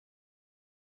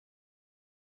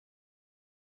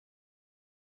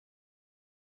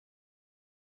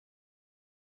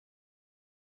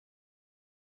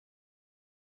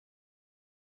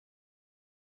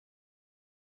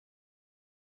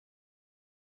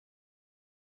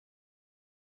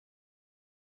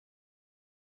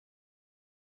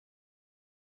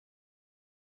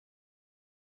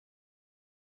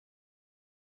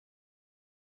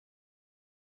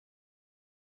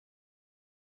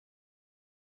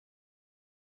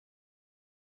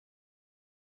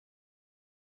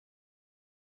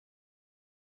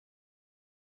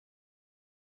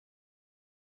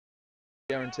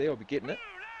Guarantee I'll be getting it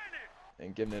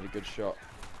and giving it a good shot.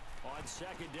 On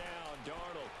second down,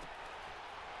 Darnold.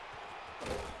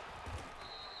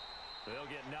 They'll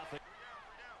get nothing.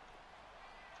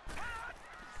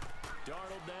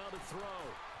 Darnold now to throw.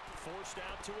 Forced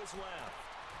out to his left.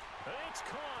 It's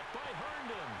caught by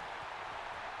Herndon.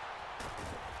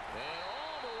 And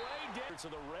all the way down to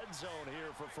the red zone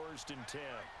here for 1st and 10.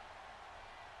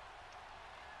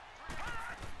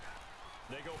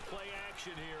 They go play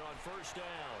action here on 1st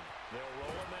down. They'll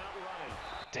roll him out right.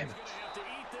 Damn it. Have to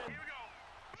eat them.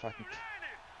 If I can...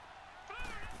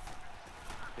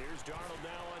 Here's Darnold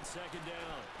now on 2nd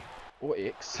down. Or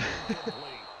X.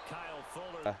 Kyle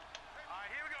Fuller.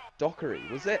 Dockery.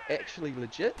 Was that actually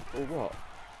legit or what?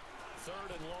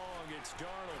 3rd and long, it's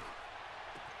Darnold.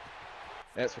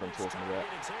 That's what I'm talking about.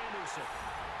 It's Anderson.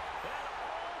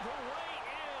 And all the way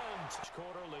in.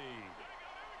 Quarter lead.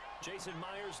 Jason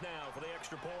Myers now for the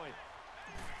extra point.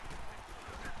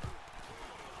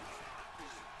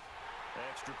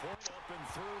 Extra point up and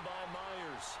through by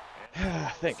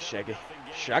Myers. Thanks, Shaggy.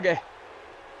 Shaggy.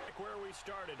 Where we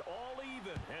started, all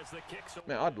even as the kicks.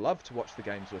 Man, I'd love to watch the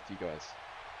games with you guys.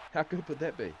 How good would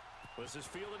that be? This is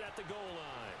fielded at the goal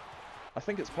line. I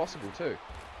think it's possible too.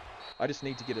 I just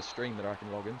need to get a stream that I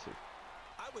can log into.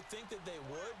 I would think that they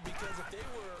would, because if they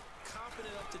were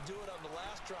confident enough to do it on the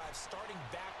last drive, starting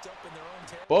backed up in their own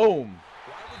territory, Boom!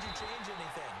 why would you change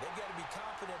anything? They've got to be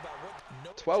confident about what.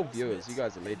 No 12 viewers, you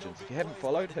guys are legends. If you haven't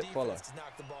followed, hit follow.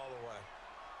 Knock the ball away.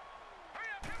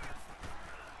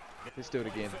 Let's do it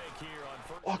again.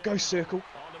 Oh, go circle.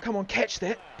 Come on, catch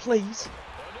that, please.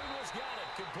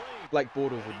 Blake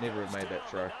Bortles would never have made that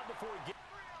throw.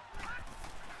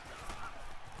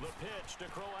 The pitch to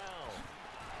Crowell.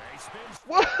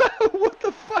 Whoa! What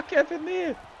the fuck happened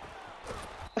there?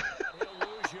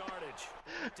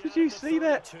 Did you see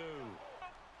that?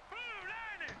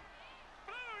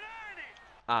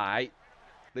 Alright.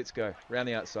 Let's go. Round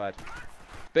the outside.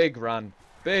 Big run.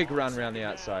 Big run round the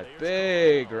outside.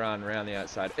 Big run round the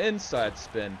outside. Inside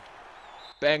spin.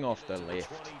 Bang off the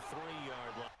left.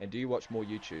 And do you watch more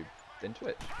YouTube than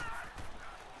Twitch?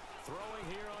 Throwing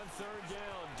here on 3rd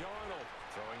down. Darnold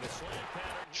throwing the slant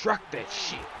pattern. Truck that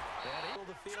shit.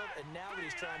 The field, and now what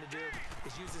he's trying to do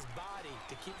is use his body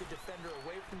to keep the defender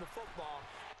away from the football.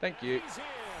 Thank you.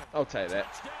 I'll take that.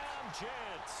 Touchdown,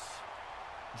 Jets.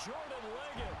 Jordan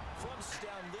Leggett from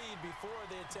down lead before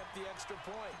they attempt the extra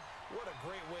point. What a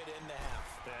great way to end the half.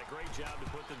 Yeah, great job to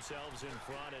put themselves in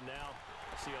front, and now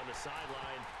see on the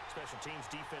sideline, special teams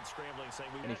defense scrambling,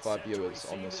 saying we 25 viewers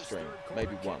on this stream,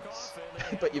 maybe once.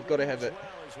 But you've got to have it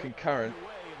concurrent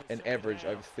and average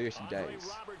over 30 days.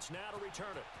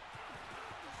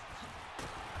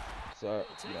 So,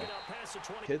 you know,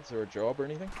 kids are a job or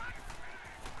anything?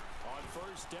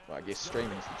 Well, I guess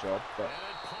streaming's the job, but...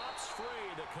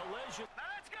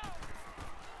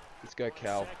 Let's go,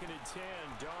 Cal.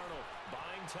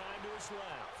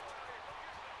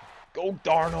 Go,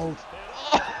 Darnold!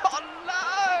 Oh,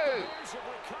 no!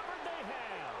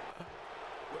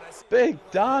 Big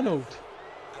Darnold!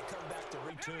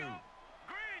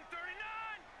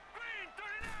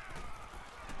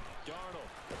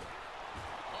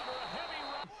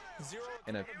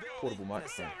 And a portable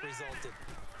microphone.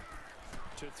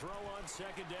 To throw on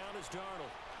 2nd down is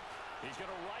Darnold. He's going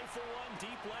to rifle one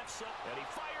deep left side, and he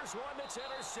fires one that's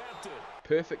intercepted.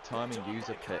 Perfect timing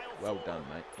user pick. Well done,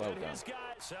 mate. Well done.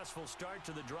 Successful start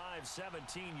to the drive,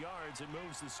 17 yards, and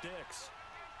moves the sticks.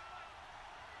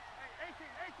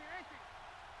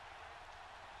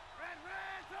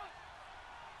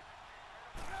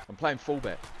 I'm playing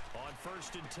fullback. On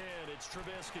 1st and 10, it's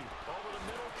Trubisky. Over the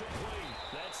middle, complete.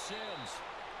 That's Sims.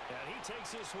 And he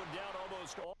takes this one down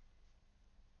almost all.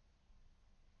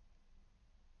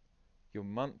 Your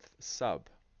month sub.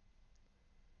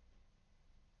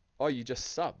 Oh, you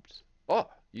just subbed. Oh,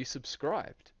 you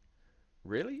subscribed.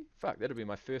 Really? Fuck, that'll be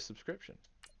my first subscription.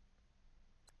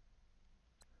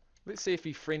 Let's see if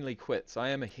he friendly quits. I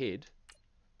am ahead,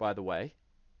 by the way.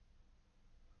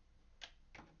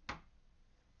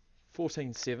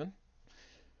 14-7.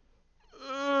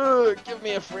 Give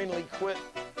me a friendly quit.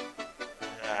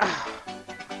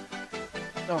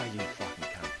 Oh, you fucking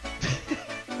cunt.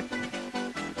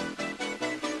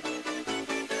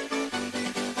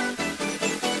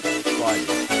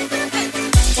 Bye.